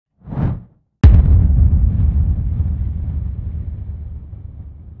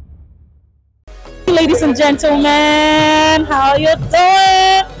ladies and gentlemen. How you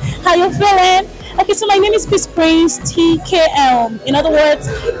doing? How you feeling? Okay, so my name is Peace Prince TKM. In other words,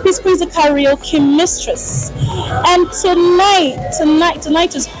 Peace Prince the karaoke mistress. And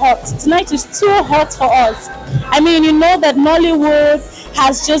tonight is hot. Tonight is too hot for us. I mean, you know that Nollywood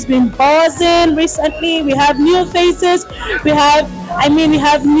has just been buzzing recently. We have new faces. We have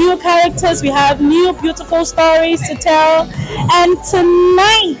new characters. We have new beautiful stories to tell. And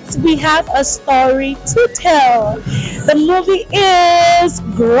tonight we have a story to tell. The movie is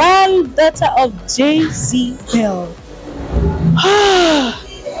Granddaughter of Jezebel.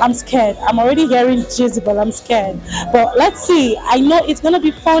 I'm scared. I'm already hearing Jezebel. I'm scared. But let's see. I know it's going to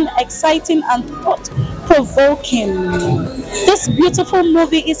be fun, exciting, and thought-provoking. This beautiful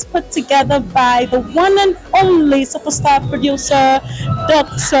movie is put together by the one and only superstar producer,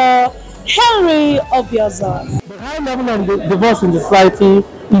 Dr. Henry Obiozor. The high level of divorce in the society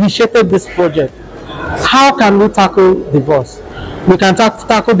initiated this project. How can we tackle divorce? We can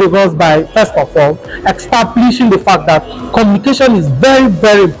tackle divorce by, first of all, establishing the fact that communication is very,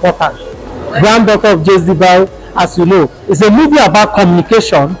 very important. Granddaughter of Jezebel, as you know, is a movie about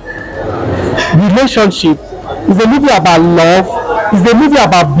communication, relationship, is a movie about love, is a movie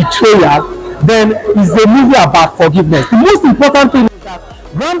about betrayal, then is a movie about forgiveness. The most important thing is that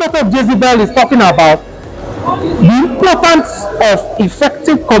Granddaughter of Jezebel is talking about the importance of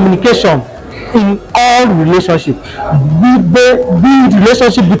effective communication in all relationships, be it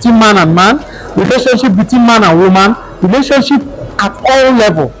relationship between man and man, relationship between man and woman, relationship at all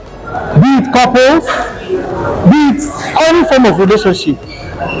levels, be it couples, be it any form of relationship.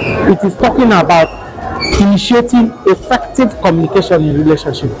 It is talking about initiating effective communication in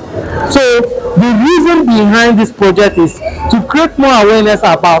relationship. So the reason behind this project is to create more awareness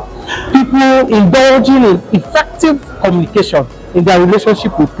about people indulging in effective communication in their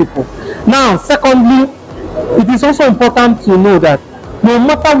relationship with people. Now, secondly, it is also important to know that no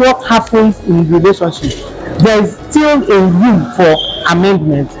matter what happens in relationship, there is still a room for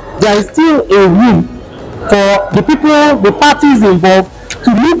amendment. There is still a room for the people, the parties involved,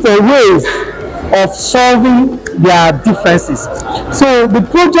 to look for ways of solving their differences. So the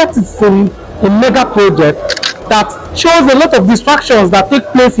project is a mega project that shows a lot of distractions that take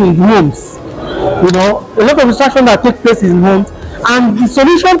place in homes. You know, a lot of distractions that take place in homes. And the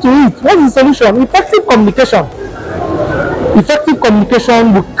solution to it, what is the solution? Effective communication. Effective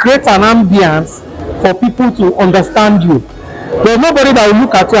communication will create an ambience for people to understand you. There's nobody that will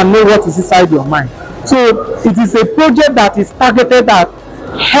look at you and know what is inside your mind. So it is a project that is targeted at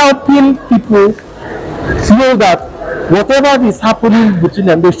helping people to know that whatever is happening between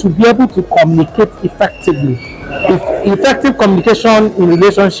them, they should be able to communicate effectively. If effective communication in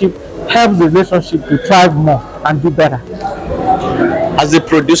relationship helps the relationship to thrive more and do better. As a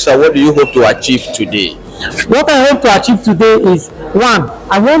producer, what do you hope to achieve today? What I hope to achieve today is, one,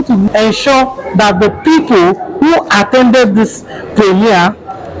 I want to ensure that the people who attended this premiere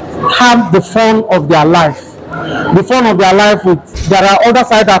have the fun of their life. The fun of their life with, there are other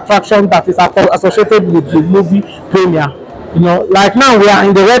side attractions that is associated with the movie premiere. You know, like now we are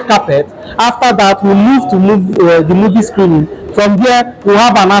in the red carpet. After that, we move to the movie screening. From there, we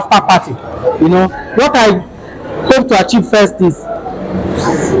have an after party. You know, what I hope to achieve first is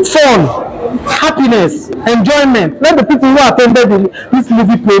fun, happiness, enjoyment. Let the people who attended this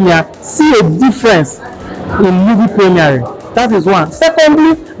movie premiere see a difference in movie premiering. That is one.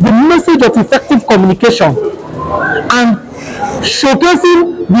 Secondly, the message of effective communication and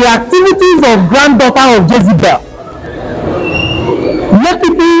showcasing the activities of Granddaughter of Jezebel. Let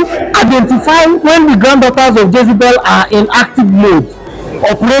people identify when the Granddaughters of Jezebel are in active mode,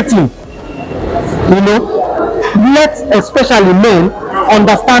 operating. You know, let especially men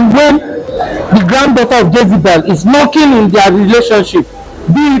understand when the Granddaughter of Jezebel is knocking in their relationship,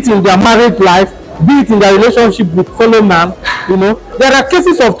 be it in their married life, be it in their relationship with fellow man. You know, there are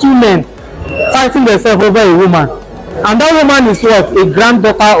cases of two men fighting themselves over a woman, and that woman is what? A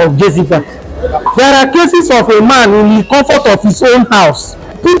Granddaughter of Jezebel. There are cases of a man in the comfort of his own house,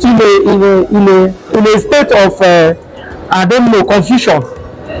 put in a state of I don't know, confusion.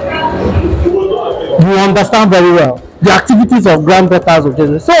 You understand very well the activities of Granddaughters of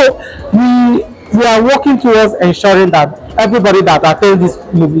Jezebel. So we are working towards ensuring that everybody that attends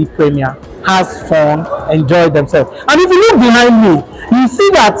this movie premiere has fun, enjoy themselves. And if you look behind me, you see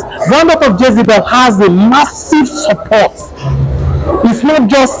that Granddaughter of Jezebel has a massive support. It's not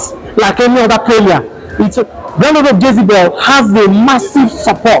just like any other premiere. It's Granddaughter of Jezebel has a massive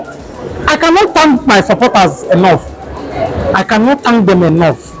support. I cannot thank my supporters enough. I cannot thank them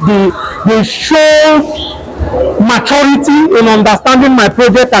enough. They show maturity in understanding my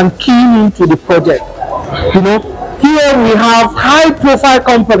project and keying into the project. You know, here we have high-profile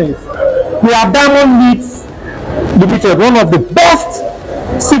companies. We have Diamond Leads Limited, one of the best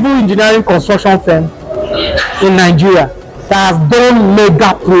civil engineering construction firms in Nigeria that has done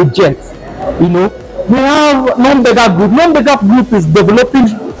mega projects. You know, we have Non-Bega Group. Non-Bega Group is developing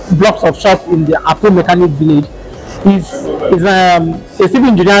blocks of shops in the Apple Mechanic Village. Is a civil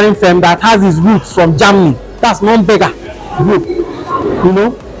engineering firm that has its roots from Germany. That's Non-Bega Group. You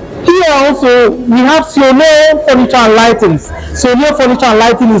know, here also we have Sioneo Furniture and Lighting. Sioneo Furniture and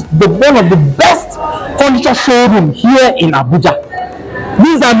Lighting is one of the best furniture showroom here in Abuja.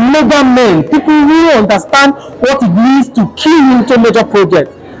 These are mega men, people who understand what it means to key into major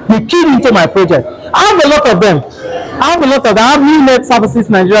projects. They keyed into my project. I have a lot of them. I have Nollywood Services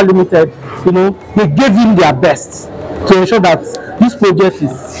Nigeria Limited. You know, they gave him their best to ensure that this project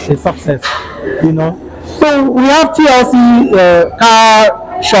is a success. You know, so we have TLC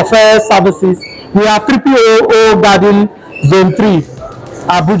Car Chauffeur Services. We have 3PO Garden Zone 3,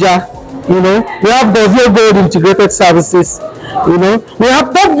 Abuja. You know, we have Dozio Gold Integrated Services. You know, we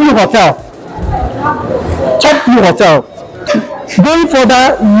have Top View Hotel. Top View Hotel. Going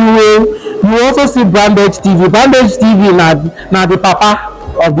further, you also see Brandage TV. Brandage TV now the papa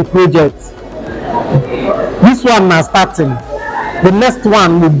of the project. This one now starting. The next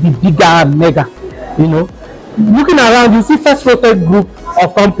one will be bigger and mega. You know, looking around, you see First Rotate Group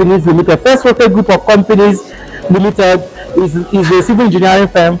of Companies Limited. First Rotate Group of Companies Limited is a civil engineering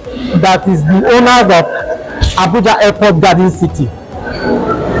firm that is the owner of Abuja Airport Garden City.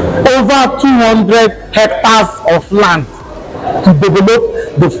 Over 200 hectares of land to develop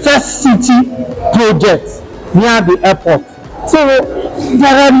the first city project near the airport. So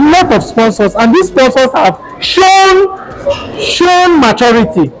there are a lot of sponsors, and these sponsors have shown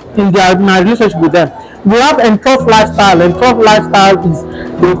maturity in my relationship with them. We have Entrust Lifestyle. Entrust Lifestyle is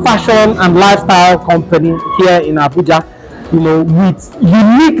a fashion and lifestyle company here in Abuja, you know, with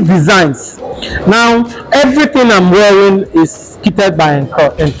unique designs. Now everything I'm wearing is kitted by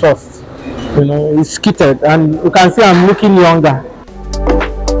Entrust. You know, it's kitted, and you can see I'm looking younger.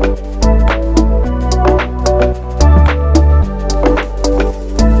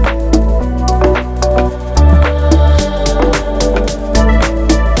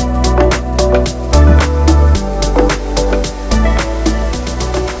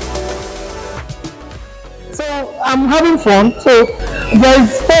 I'm having fun. So there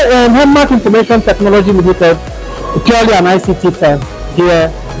is Hallmark Information Technology Limited, purely an ICT firm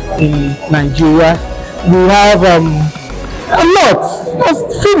here in Nigeria. We have a lot.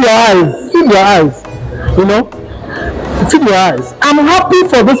 Just feed your eyes, you know, feed your eyes. I'm happy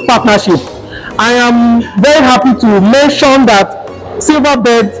for this partnership. I am very happy to mention that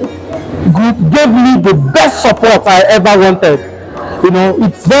Silverbird Group gave me the best support I ever wanted. You know,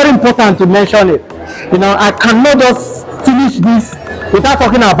 it's very important to mention it. You know, I cannot just finish this without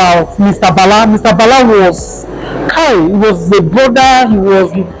talking about Mr. Bala. Mr. Bala was he was the brother.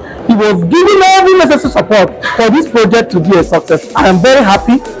 He was giving every necessary support for this project to be a success. I am very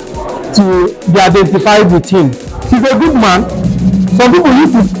happy to be identified with him. He's a good man. Some people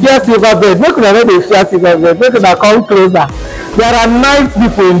used to fear Silverbird. Make sure they fear Silverbird. Make sure they come closer. There are nice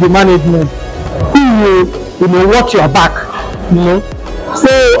people in the management who will, you know, watch your back. You know. So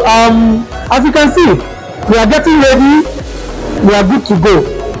as you can see, we are getting ready. We are good to go,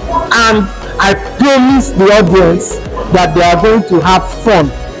 and I promise the audience that they are going to have fun,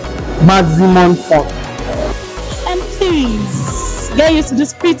 maximum fun. And please get used to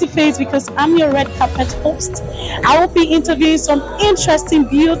this pretty face, because I'm your red carpet host. I will be interviewing some interesting,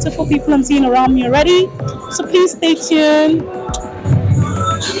 beautiful people I'm seeing around me already. So please stay tuned.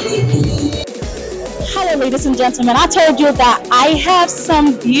 Hello ladies and gentlemen, I told you that I have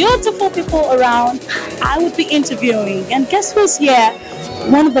some beautiful people around I would be interviewing, and guess who's here?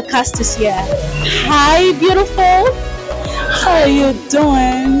 One of the cast is here. Hi beautiful, how are you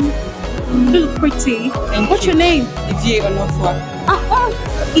doing? You look pretty. What's your name? Ivie Onofua.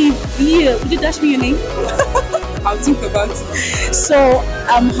 Ivie, would you dash me your name? I'll think about it. So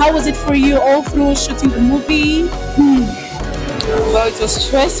how was it for you all through shooting the movie? Well, it was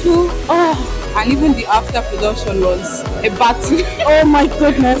stressful. Oh. And even the after production was a battle. Oh my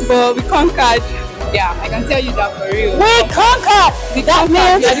goodness. But we conquered. Yeah, I can tell you that for real. We conquered! We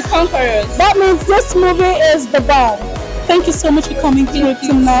are the conquerors. That means this movie is the bomb. Thank you so much for coming through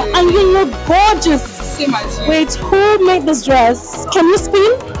tonight. And you look gorgeous. Same as you. Wait, who made this dress? Can you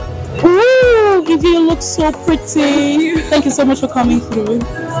spin? Ooh, Ivy, you look so pretty. Thank you so much for coming through.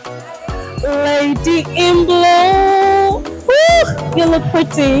 Lady in blue. Ooh, you look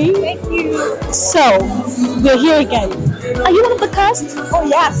pretty. Thank you. So, we're here again. Are you one of the cast? Oh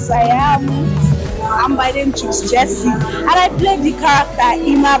yes, I am. I'm by the name Choose Jessie, and I played the character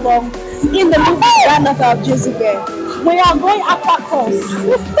Imabong in the movie Granddaughter of Jezebel. We are going upper course.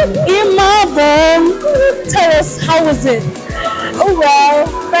 Imabong, tell us, how was it? Oh well,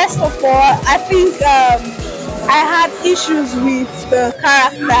 first of all, I think I had issues with the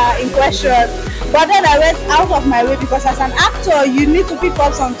character in question, but then I went out of my way because as an actor, you need to pick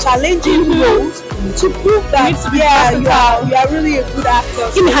up some challenging roles to prove that you are really a good actor.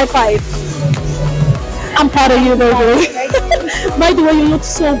 Give me a high five. I'm proud of you, baby. By the way, you look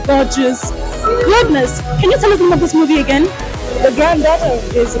so gorgeous. Goodness, can you tell us the name of this movie again? The Granddaughter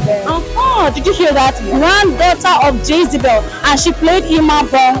of Jezebel. Oh, did you hear that? Granddaughter of Jezebel, and she played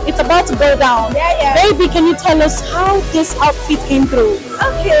Imabong. It's about to go down. Yeah. Baby, can you tell us how this outfit came through?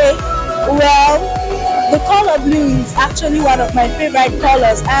 Okay, well, the color blue is actually one of my favorite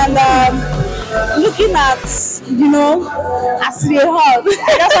colors, and looking at, as they hug, I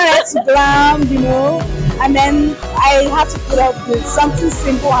just wanted to glam, and then I had to put up with something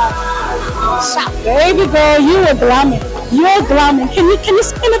simple and sharp. Baby girl, you are glamming. You're glamming. Can you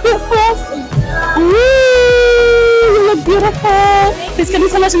spin a bit for us? Ooh, you look beautiful. Please, can you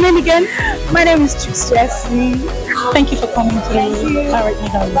tell us your name again? My name is Choose Jessie. Thank you for coming through. Thank you. All right, my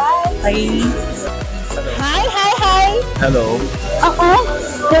darling. Bye. Hi. Hello.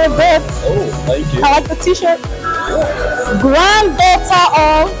 You're good. Oh, thank you. I like the t-shirt. Granddaughter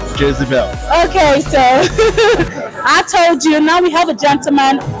of Jezebel. Okay, so I told you, now we have a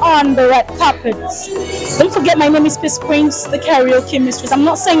gentleman on the red carpet. Don't forget, my name is Peace Prince, the karaoke mistress. I'm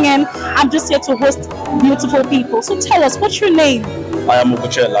not singing, I'm just here to host beautiful people. So tell us, what's your name? I am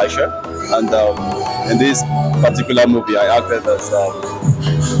Abuja Elisha, and in this particular movie, I acted as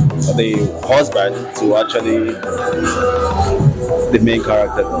the husband to actually the main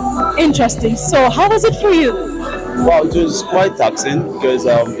character. Interesting. So how was it for you? Well, it was quite taxing because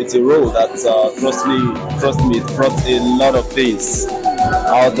it's a role that trust me, it brought a lot of things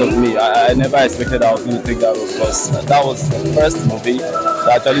out of me. I never expected I was going to take that role because that was the first movie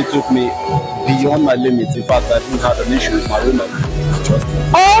that actually took me beyond my limits. In fact, I didn't have an issue with my women. Trust me.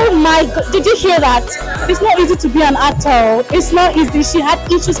 Oh my God, did you hear that? It's not easy to be an actor. It's not easy. She had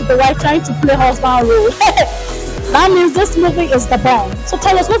issues with the wife trying to play husband role. That means this movie is the bomb. So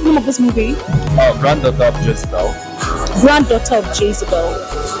tell us, what's the name of this movie? Granddaughter of Jezebel. Granddaughter of Jezebel.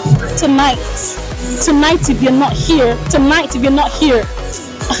 Tonight if you're not here,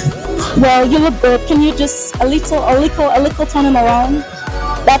 well, you look good. Can you just a little turn him around?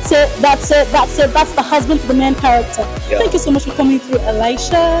 That's it. That's the husband to the main character. Yeah. Thank you so much for coming through,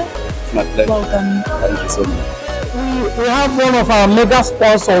 Elisha. It's my pleasure. Welcome. Thank you so much. We have one of our mega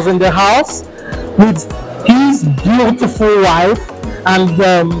sponsors in the house with his beautiful wife and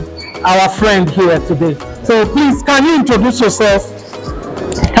our friend here today. So please, can you introduce yourself?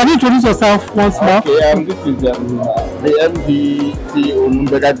 Once more? Okay, this is the MD CEO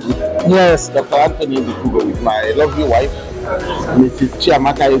Numbega Group. Yes. Dr. Anthony Ndikugo with my lovely wife, Mrs.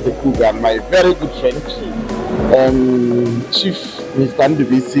 Chiamaka Ezekuga, and my very good friend, Chief Mr.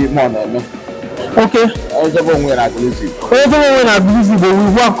 Ndubisi Mono. Okay. Everyone when I believe you. Everyone I believe you,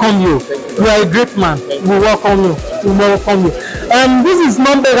 we welcome you. You are a great man. We welcome you. This is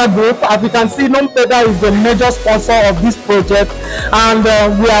Numbega Group. As you can see, Numbega is the major sponsor of this project, and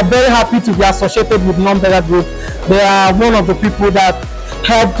we are very happy to be associated with Numbega Group. They are one of the people that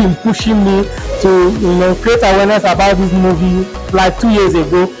helped in pushing me to create awareness about this movie like 2 years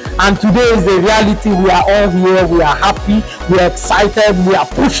ago, and today is a reality. We are all here, we are happy, we are excited, we are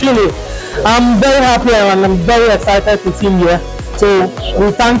pushing it. I'm very happy and I'm very excited to see him here. So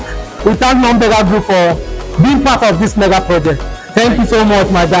we thank Numbega Group for being part of this mega project. Thank you so much,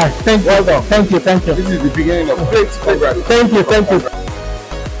 my guy. Thank you. Well done. Thank you. This is the beginning of great program. Thank you.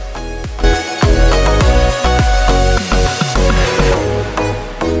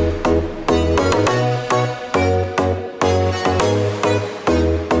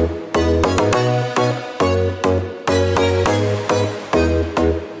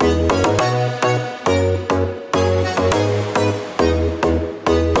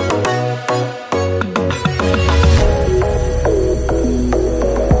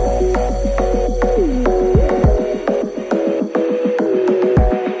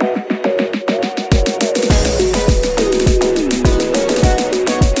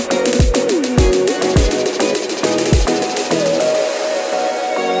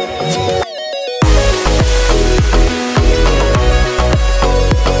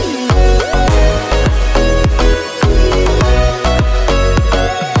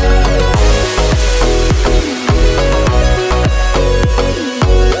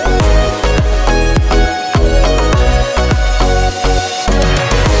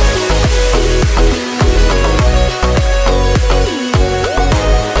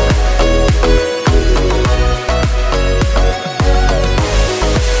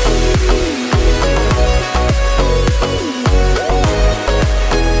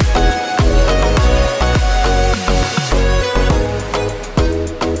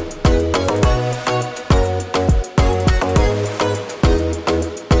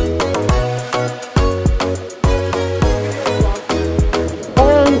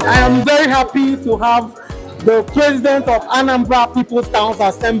 pleased to have the president of Anambra People's Council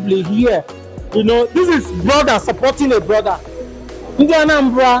Assembly here. You know, this is brother supporting a brother. Ndị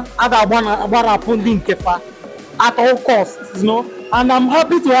Anambra agbara ndị Nkefa at all costs, you know, and I'm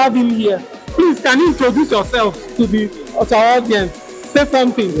happy to have him here. Please, can you introduce yourself to our audience? Say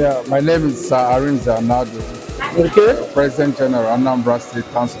something. Yeah, my name is Arinza Nado. Okay. President General, Anambra State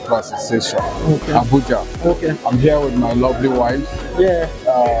Council Association, okay. Abuja. Okay. I'm here with my lovely wife, yeah,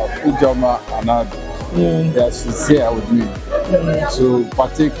 Ujoma Anado. Yeah, she's here with me to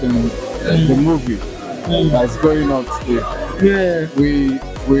partake in the movie that's going on today. Yeah.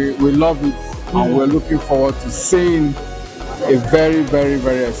 We love it, and we're looking forward to seeing a very, very,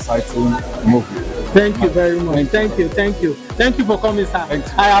 very exciting movie. Thank you very much. Thank you for coming, sir.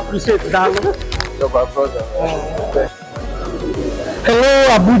 I appreciate that. You're my brother. Hello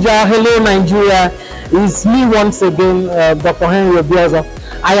Abuja, hello Nigeria. It's me once again, Dr. Henry Obiaza.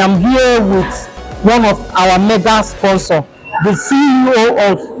 I am here with one of our mega sponsors, the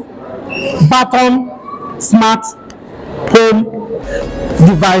CEO of Baton Smart Home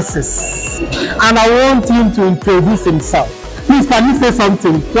Devices, and I want him to introduce himself. Please, can you say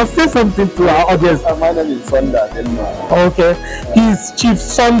something? Just say something to our audience. My name is Sunday Ademo. Okay, he's Chief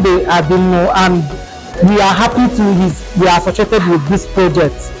Sunday Ademo, and we are happy to we are associated with this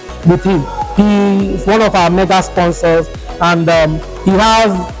project with him. He is one of our mega sponsors, and he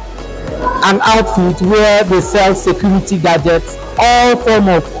has an outfit where they sell security gadgets, all form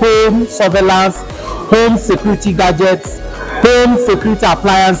of home surveillance, home security gadgets, home security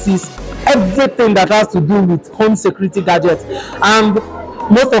appliances, everything that has to do with home security gadgets. And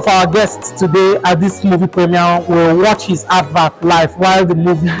most of our guests today at this movie premiere will watch his advert live while the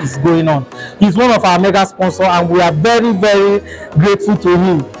movie is going on. He's one of our mega sponsors, and we are very, very grateful to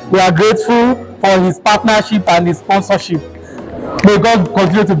him. We are grateful for his partnership and his sponsorship. May God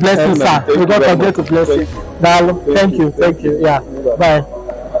continue to bless you, sir. May God continue to bless you. Thank you. Yeah. Bye.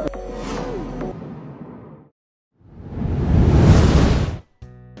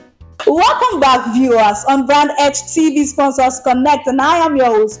 Welcome back, viewers, on Brand Edge TV Sponsors Connect, and I am your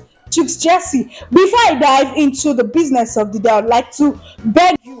host, Chicks Jessie. Before I dive into the business of the day, I'd like to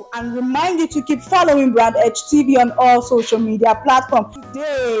beg you and remind you to keep following Brand Edge TV on all social media platforms.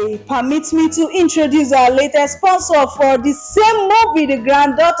 Today, permit me to introduce our latest sponsor for the same movie, The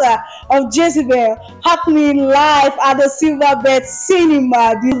Granddaughter of Jezebel, happening live at the Silverbird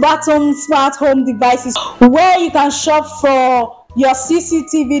Cinema, the Baton Smart Home Devices, where you can shop for your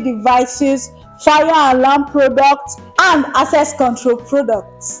CCTV devices, fire alarm products, and access control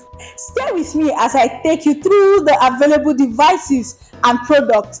products. Stay with me as I take you through the available devices and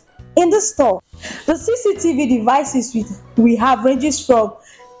products in the store. The CCTV devices we have ranges from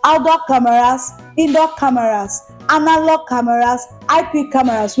outdoor cameras, indoor cameras, analog cameras, IP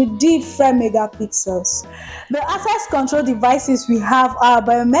cameras with different megapixels. The access control devices we have are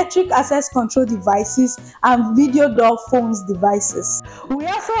biometric access control devices and video door phones devices. We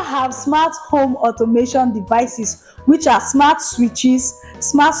also have smart home automation devices, which are smart switches,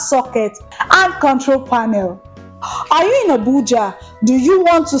 smart socket, and control panel. Are you in Abuja? Do you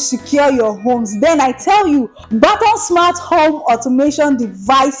want to secure your homes? Then I tell you, Baton Smart Home Automation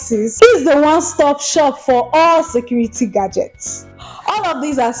Devices is the one-stop shop for all security gadgets. All of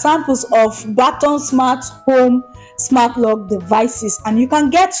these are samples of Baton Smart Home Smart Lock devices, and you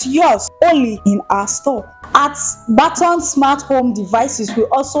can get yours only in our store. At Baton Smart Home Devices, we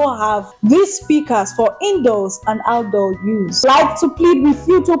also have these speakers for indoors and outdoor use. I'd like to plead with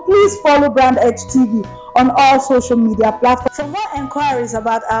you to please follow Brand Edge TV on all social media platforms. For more inquiries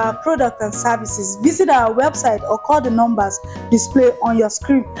about our product and services, visit our website or call the numbers displayed on your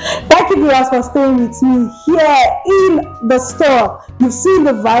screen. Thank you viewers for staying with me here in the store. You've seen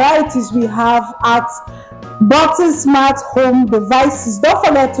the varieties we have at Baton Smart Home Devices. Don't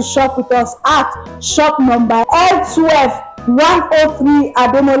forget to shop with us at shop number L12 103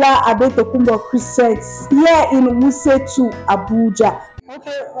 Ademola Adetokunbo Crescent here in Wuse 2, Abuja.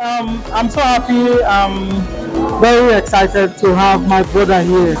 Okay, I'm so happy. I'm very excited to have my brother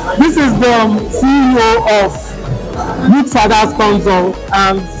here. This is the CEO of Youth Fathers Council,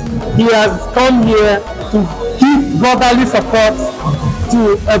 and he has come here to give brotherly support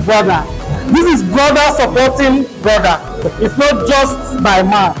to a brother. This is brother supporting brother. It's not just by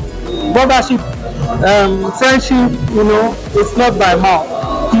mouth. Brothership, friendship, you know, it's not by mouth.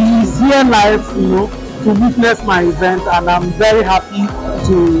 He is here live, you know, to witness my event, and I'm very happy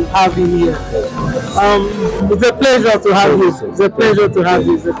to have him here. It's a pleasure to have you. It's a pleasure to have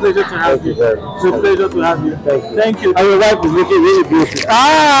you. It's a pleasure to have you. It's a pleasure to have you. Thank you. And your wife is looking really beautiful.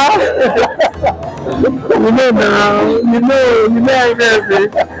 Ah! You know now. You know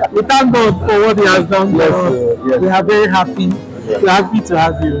everything. We thank God for what He has done for us. Yes. We are very happy. We are happy to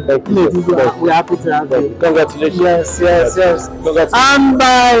have you. Thank you, sir. We are happy to have you. Congratulations. Yes. Congratulations. And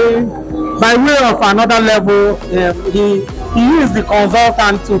by way of another level, he is the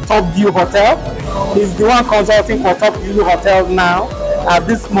consultant to Top View Hotel. He's the one consulting for Top View Hotel now at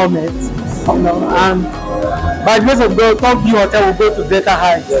this moment. And by the grace of God, Top View Hotel will go to greater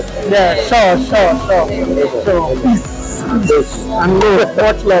heights. Yeah, sure. Peace. And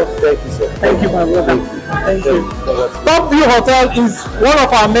much love. Thank you, sir. Thank you, my brother. Thank you. Top View Hotel is one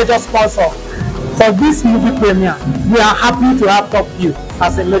of our major sponsors for this movie premiere. We are happy to have Top View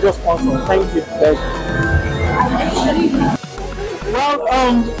as a major sponsor. Thank you. Well,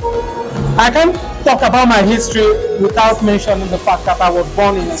 I can't talk about my history without mentioning the fact that I was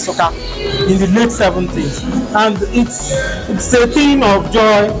born in Nsukka in the late 70s, and it's a thing of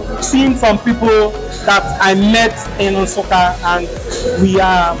joy seeing some people that I met in Nsukka, and we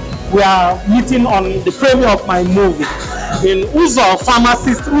are meeting on the premiere of my movie in Uzo,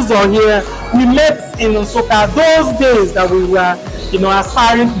 pharmacist Uzo here. We met in Nsukka those days that we were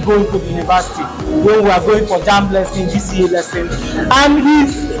aspiring to go into the university, when we were going for JAMB lesson, GCA lesson, and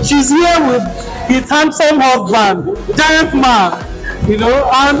she's here with his handsome husband, giant man,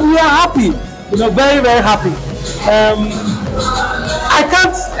 and we are happy, very, very happy. I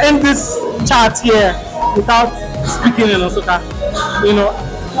can't end this chat here without speaking in Nsukka.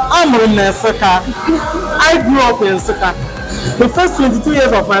 I'm from Nsukka. I grew up in Nsukka. The first 22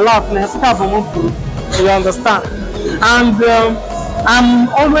 years of my life in Nsukka, you understand? And I'm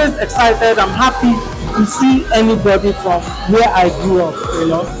always excited. I'm happy to see anybody from where I grew up.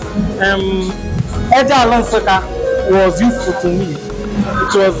 Eja Nsukka was useful to me.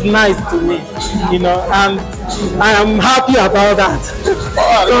 It was nice to me, and I am happy about that.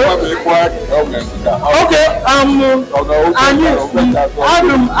 Okay, Agrum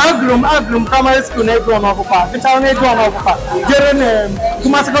primary school na Egron Ofupa, Betrayal Egron Ofupa, during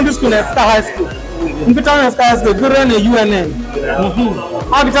Kuma secondary school na high school. Betrayal high school during UNN.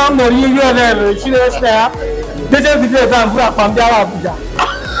 Betrayal no UNN, she is there. They just did exam from Abuja.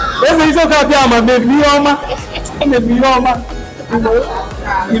 Every so can be my baby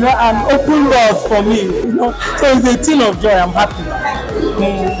and open doors for me, so it's a thing of joy. I'm happy.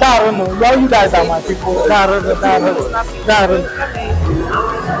 You guys are my people. I'm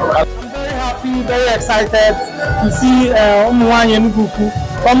very happy, very excited to see Umuwanye Nuguku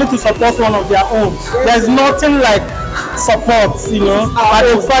coming to support one of their own. There's nothing like support,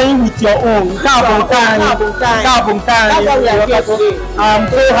 identifying with your own. I'm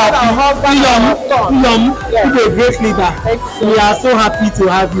so happy. You're a great leader. We are so happy to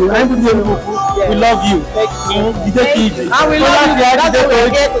have you. We love you. And we love you. That's why we're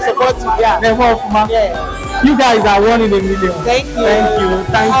here to support you. You guys are one in a million. Thank you.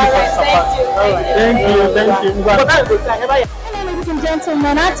 Thank you for support. Thank you. Ladies and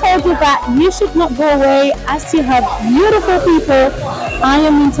gentlemen, I told you that you should not go away. I still have beautiful people I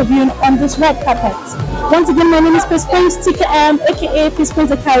am interviewing on this red carpet. Once again, my name is Peace Prince TKM, aka Peace Prince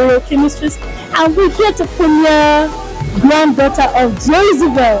the Karaoke Mistress, and we're here to premiere Granddaughter of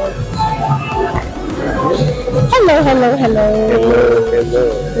Jezebel. Hello.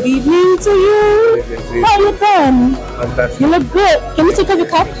 Good evening to you. How you doing? Fantastic. You look good. Can you take off your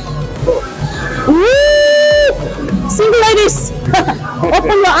cap? Woo! Single ladies,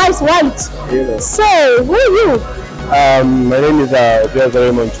 open your eyes wide. So, who are you? My name is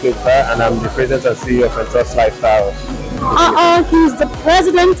Silverbird and I'm the president and CEO of Entrust Lifestyle. He's the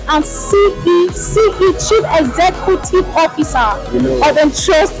president and CE Chief Executive Officer of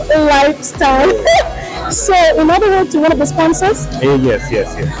Entrust Lifestyle. So, in other words, you're one of the sponsors? Yes.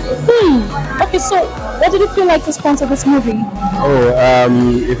 Okay, so what did you feel like to sponsor this movie?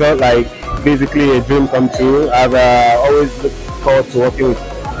 It felt like basically a dream come true. I've always looked forward to working with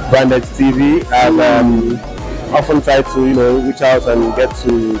Branded TV. I've often tried to reach out and get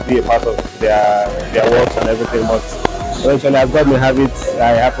to be a part of their works and everything, but eventually as God may have it,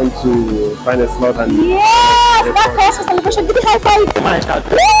 I happened to find a slot and that calls for celebration. Give me a high five.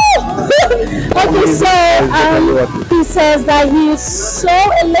 Okay, so he says that he is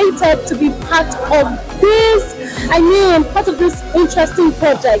so elated to be part of this. Part of this interesting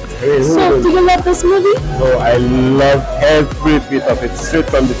project. So, do you love this movie? Oh, I love every bit of it. Straight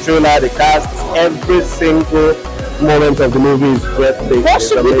from the trailer, the cast, every single moment of the movie is breathtaking. What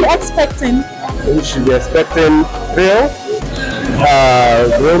should we be expecting? We should be expecting thrill,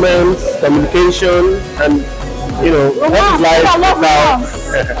 romance, communication, and what is life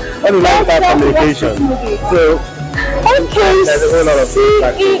without communication. So Okay, There's a whole lot of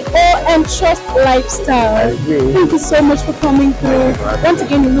CEO and Trust Lifestyle. Thank you so much for coming through. Once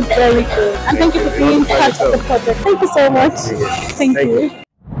again, you look very good. And thank you for being part of the project. Thank you so much. Thank you.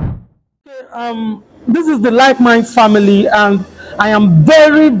 This is the Like Minds family, and I am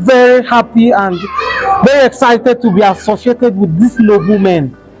very, very happy and very excited to be associated with these noble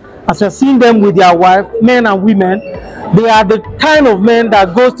men. As you're seeing them with their wife, men and women, they are the kind of men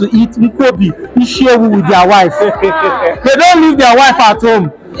that goes to eat nkwobi, ishewu with their wife. They don't leave their wife at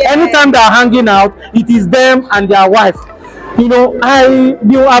home. Anytime they are hanging out, it is them and their wife. You know,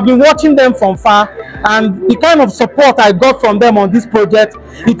 I've been watching them from far, and the kind of support I got from them on this project,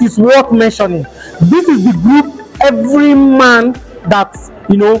 it is worth mentioning. This is the group every man that,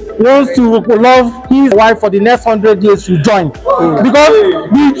 you know, wants to love his wife for the next 100 years should join. Because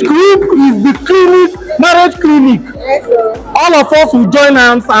the group is the clinic, marriage clinic. All of us will join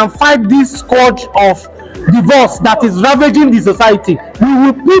hands and fight this scourge of divorce that is ravaging the society. We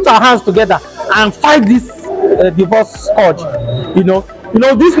will put our hands together and fight this divorce scourge. You know,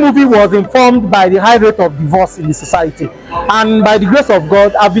 this movie was informed by the high rate of divorce in the society, and by the grace of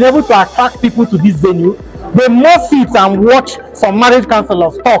God, I've been able to attract people to this venue. They must sit and watch some marriage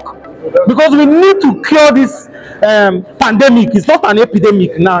counselors talk, because we need to cure this pandemic. It's not an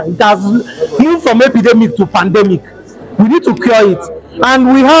epidemic now. It has moved from epidemic to pandemic. We need to cure it.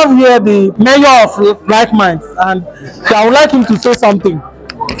 And we have here the mayor of Like Minds, and I would like him to say something.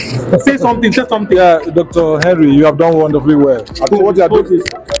 Say something. Yeah, Dr. Henry, you have done wonderfully well. I think what you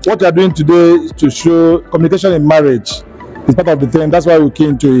are doing today is to show communication in marriage. It's part of the thing. That's why we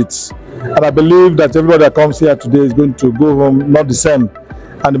came to it. And I believe that everybody that comes here today is going to go home not the same,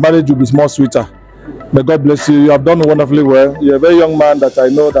 and the marriage will be more sweeter. May God bless you. You have done wonderfully well. You're a very young man that I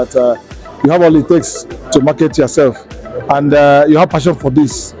know that you have all it takes to market yourself, and you have passion for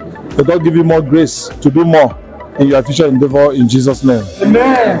this. May God give you more grace to do more in your future endeavor in Jesus' name.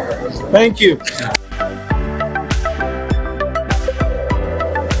 Amen. Thank you.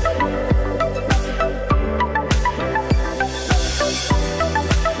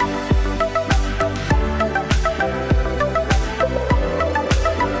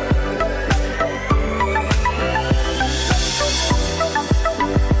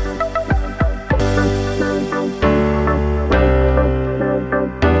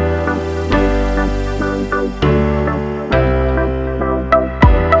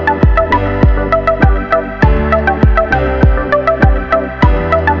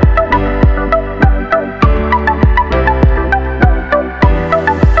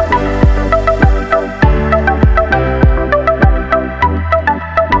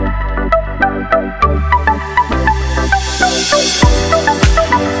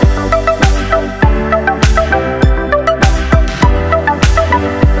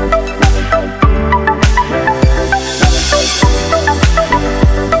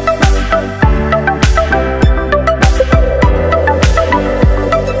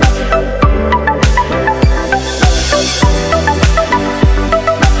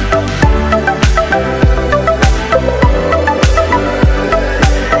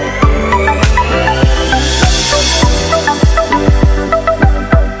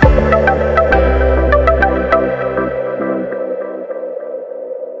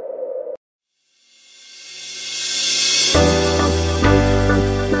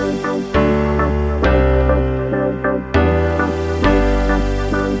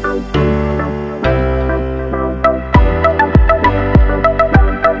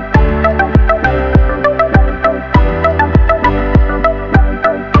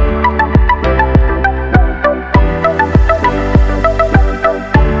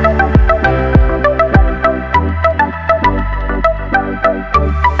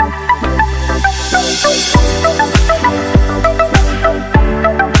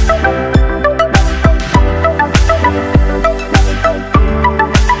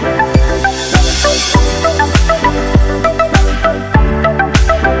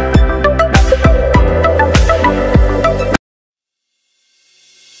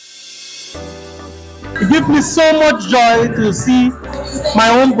 It gives me so much joy to see my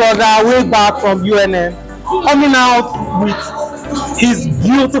own brother way back from UNN coming out with his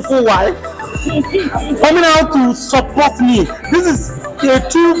beautiful wife, coming out to support me. This is a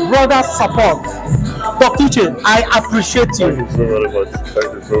true brother support. Dr. Uche, I appreciate you. Thank you so very much.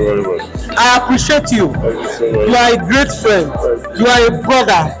 Thank you so very much. I appreciate you. Thank you so very You are a great friend. You are a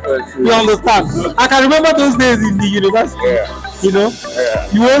brother. You understand? I can remember those days in the university. Yeah. You know,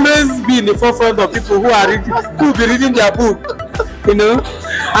 you always be in the forefront of people who are reading, who will be reading their book. You know,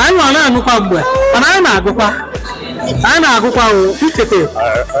 Ana agụkwa o ikete.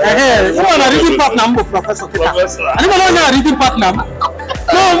 You want a reading partner m bụ Professor Kita. Anyị nwere onye reading partner m.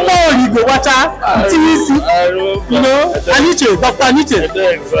 No, you go watch TVC. You know, Aniche, Dr. Aniche.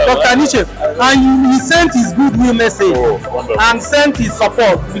 Dr. Aniche. And he sent his goodwill message and sent his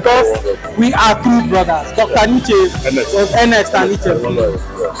support because we are true brothers. Dr. Aniche was NX Aniche.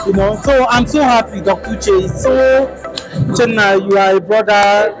 You know, so I'm so happy, Dr. Uche. So Chenna, you are a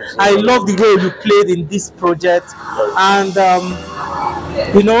brother. I love the way you played in this project. And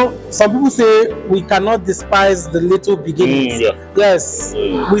you know, some people say we cannot despise the little beginnings. Yes,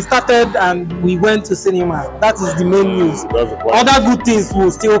 we started and we went to cinema. That is the main news. Other good things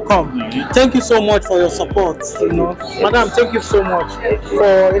will still come. Thank you so much for your support. You know, Madam, thank you so much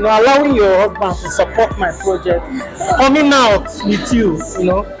for allowing your husband to support my project. Coming out with you, you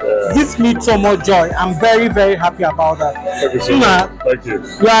know, gives me so much joy. I'm very, very happy about that. Thank you so much. Thank you.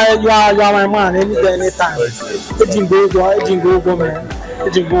 You are my man. Anytime. Say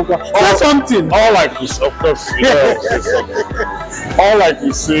something. All I could, of course, all I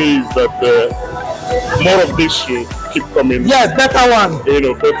could say is that more of this should keep coming. Yes, better one. You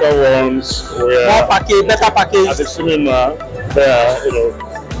know, better ones. More package, better package. At the cinema, there, you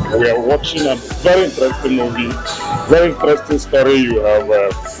know, we are watching a very interesting movie, very interesting story you have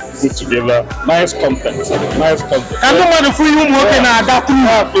put together. Nice content. Nice content. I don't want to free you working at that too.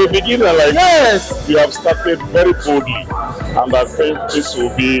 For a beginner like yes, you have started very boldly, and I think this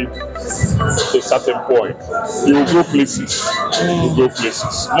will be a certain point. You will go places. You will go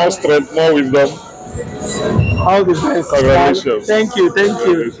places. More strength, more wisdom. All the best. Congratulations. Thank you. Thank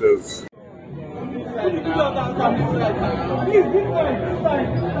you.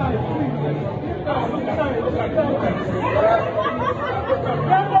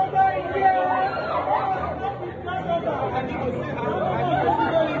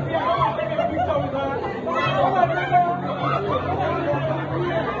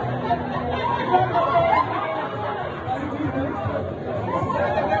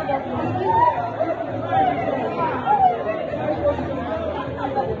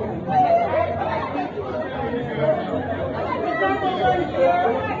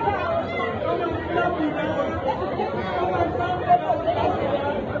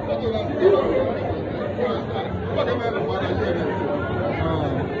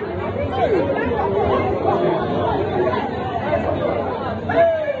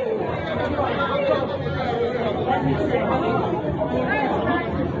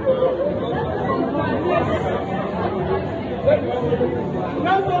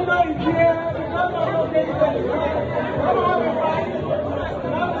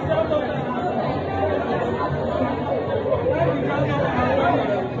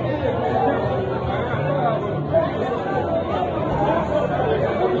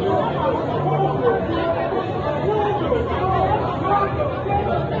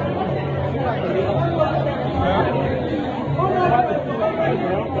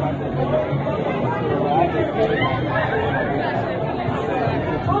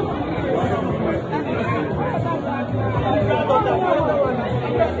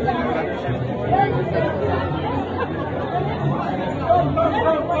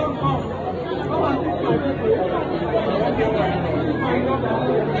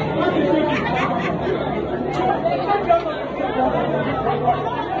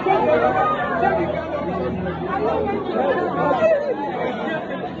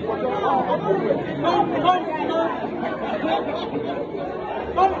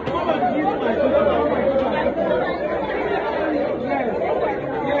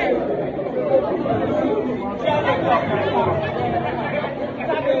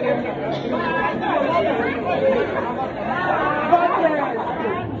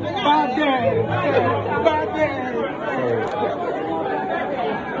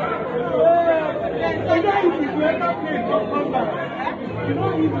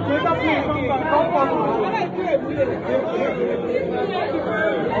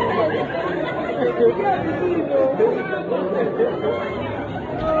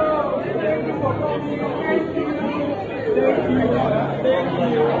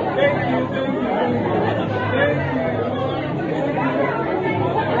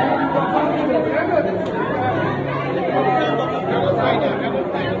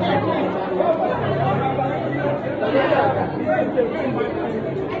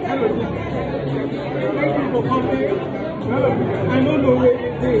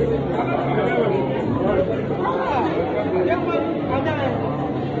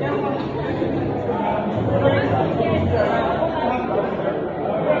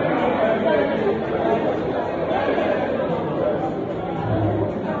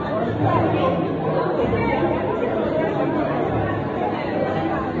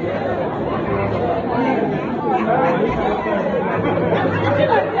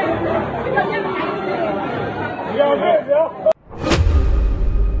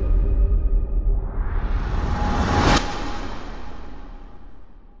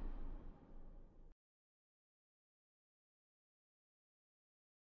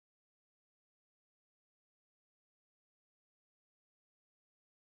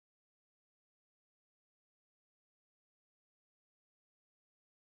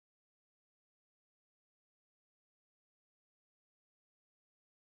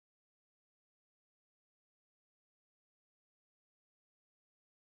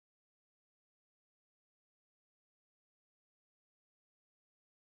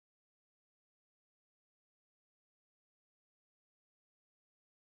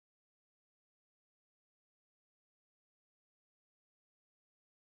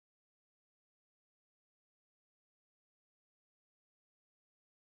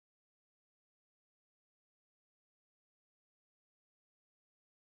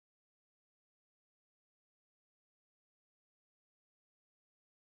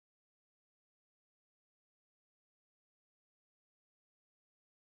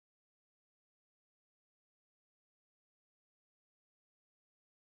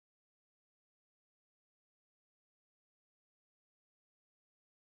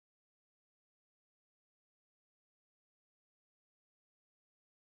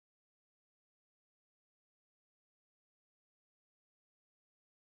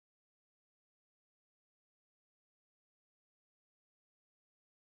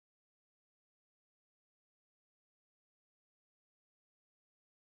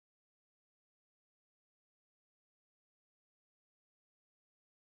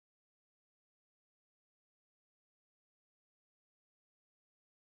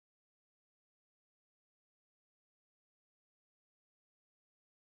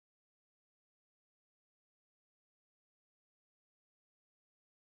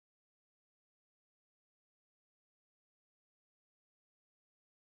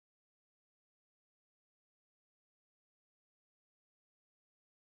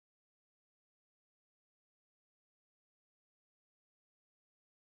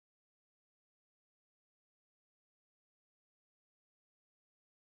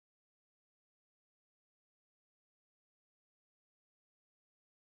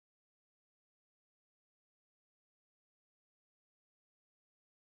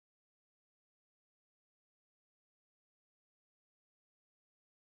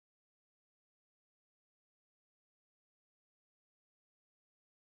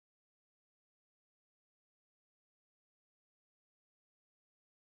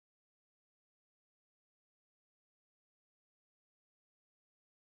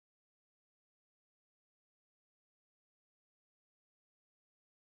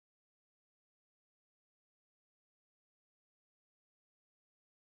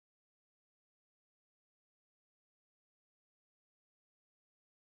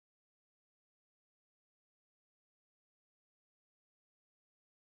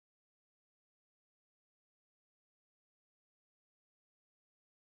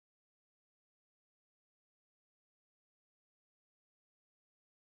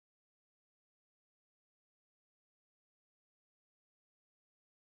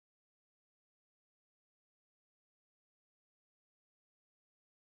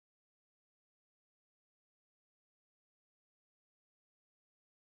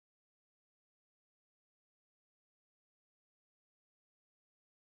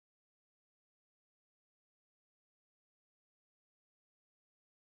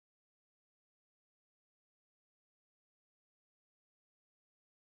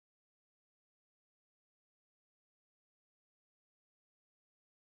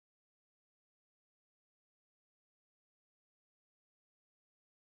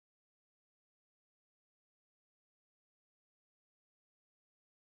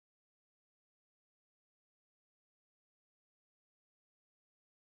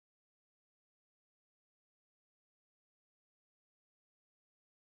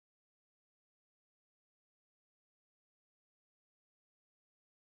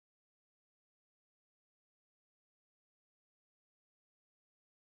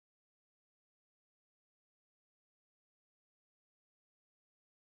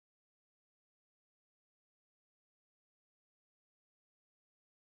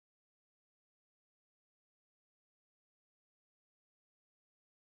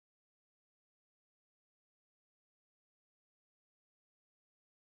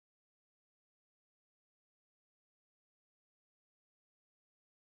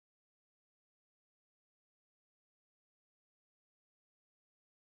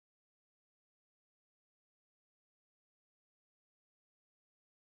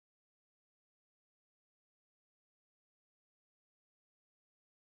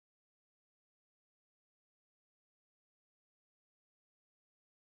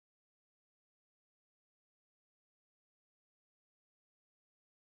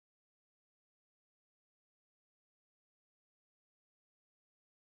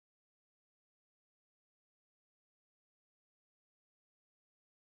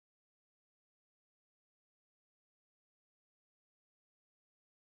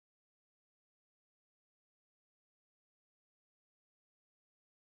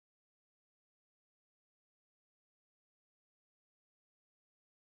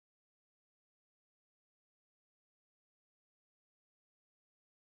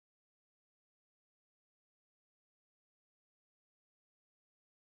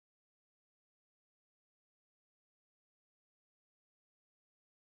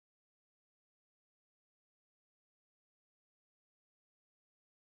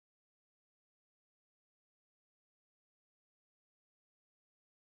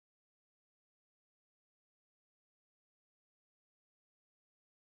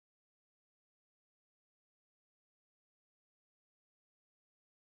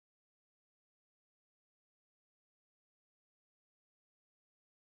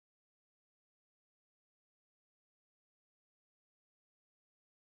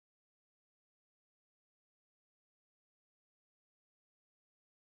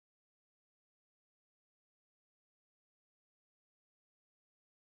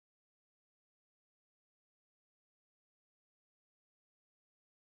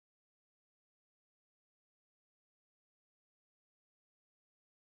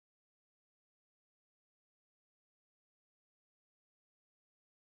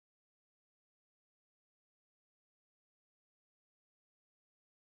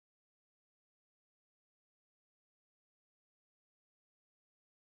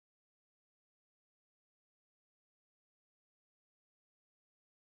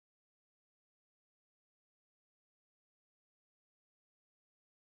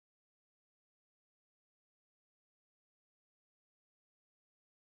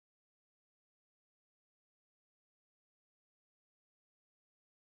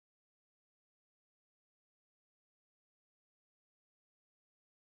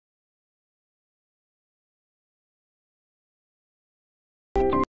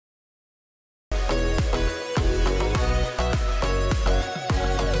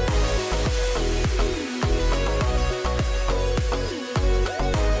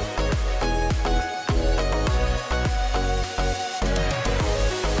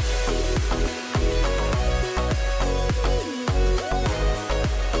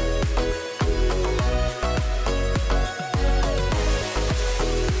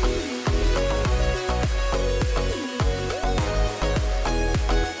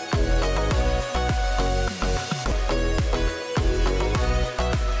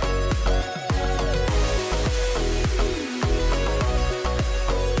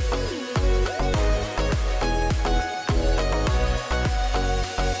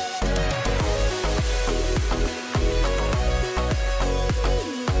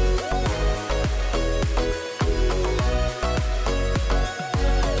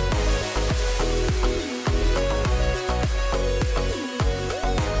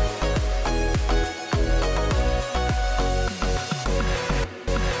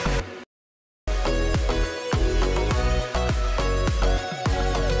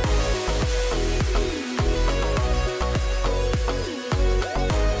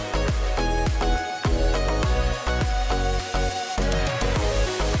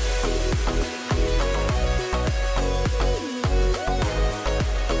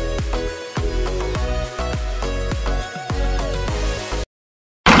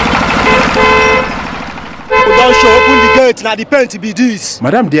 don show, open the gate. Now the paint be this.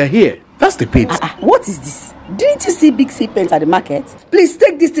 Madam, they are here. That's the paint. What is this? Didn't you see Big C paint at the market? Please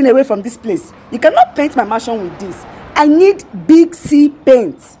take this thing away from this place. You cannot paint my mansion with this. I need Big C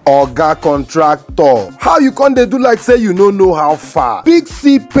paint. Oga contractor, how you con dey do like say you no know how far? Big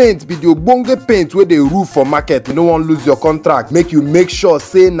C paint be the ogbonge paint wey dey rule for market. You no wan lose your contract, make you make sure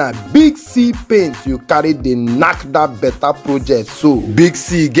say na Big C paint you carry dey knack that better project. So Big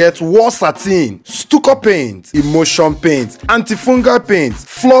C get wall satin, stucco paint, emulsion paint, antifungal paint,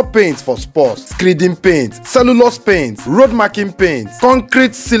 floor paint for sports, screeding paint, cellulose paint, road marking paint,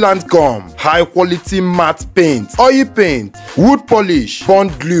 concrete sealant gum, high quality matte paint, oil paint, wood polish,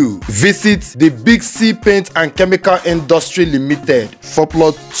 bond glue. Visit the Big C Paint and Chemical Industry Limited for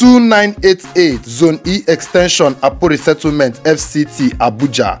plot 2988 Zone E Extension Apori Settlement FCT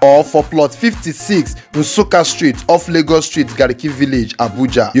Abuja, or for plot 56 Nsuka Street off Lagos Street Gariki Village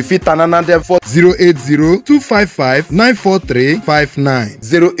Abuja. You fit tanana them for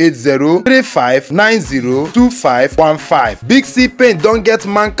 080-255-94359, 080-3590-2515. Big C Paint don get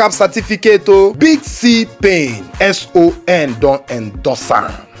man cap certificate o. Big C Paint SON don endorse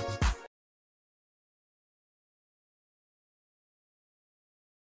am.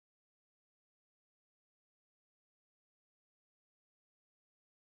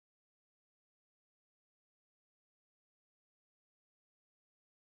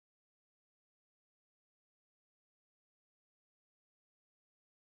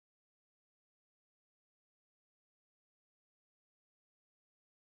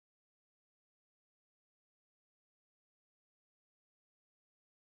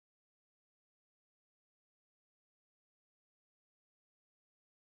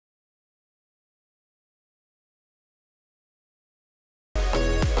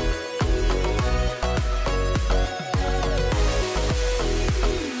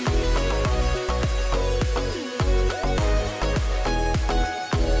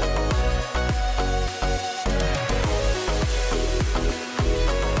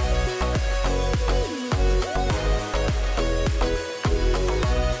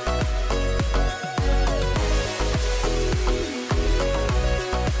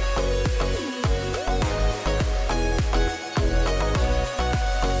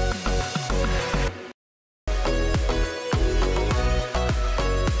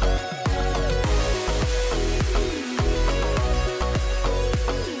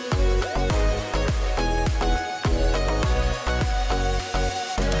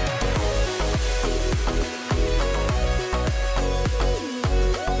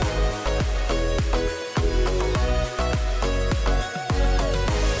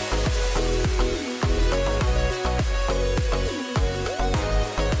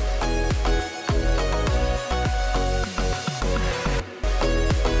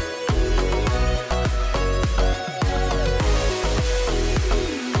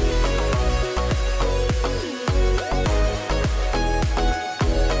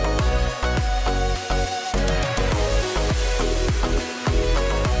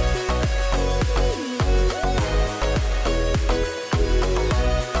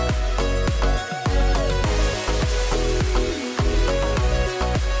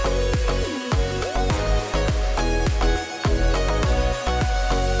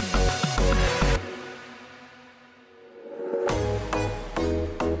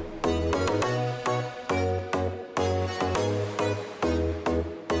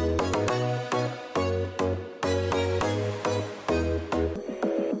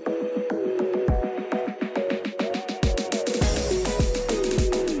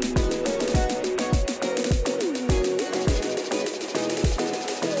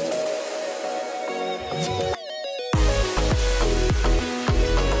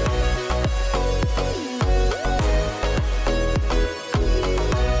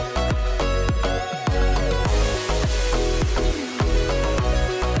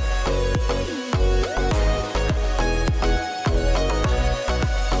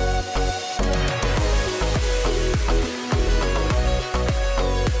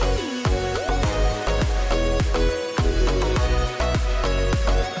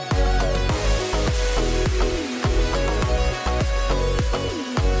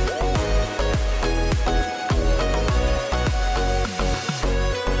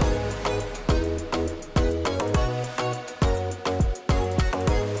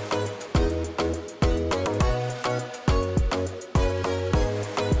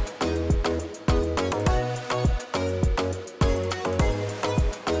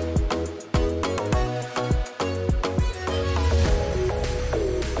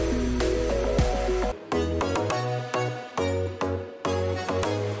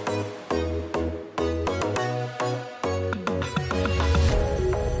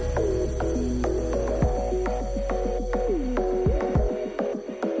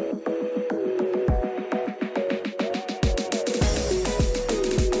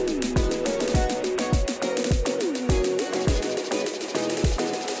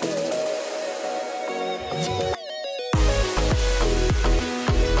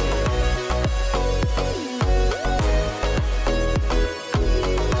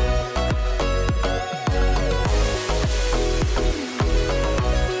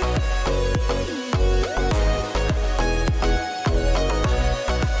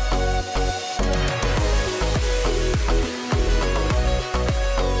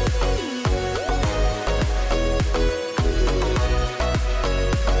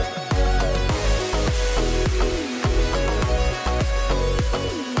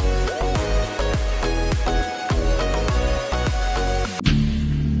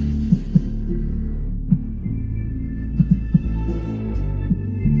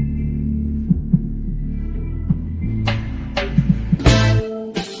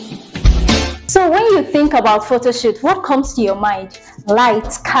 think about photo shoot, what comes to your mind?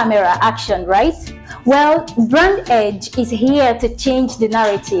 Light, camera, action, right? Well, Brand Edge is here to change the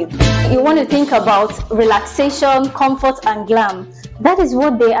narrative. You want to think about relaxation, comfort, and glam. That is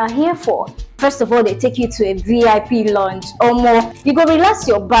what they are here for. First of all, they take you to a VIP lounge or more. You go relax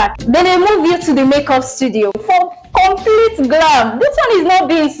your back. Then they move you to the makeup studio for complete glam. This one is not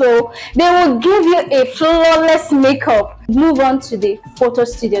being so. They will give you a flawless makeup. Move on to the photo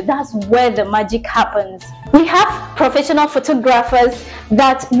studio. That's where the magic happens. We have professional photographers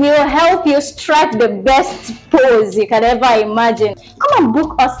that will help you strike the best pose you can ever imagine. Come and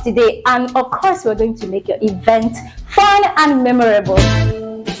book us today, and of course we're going to make your event fun and memorable.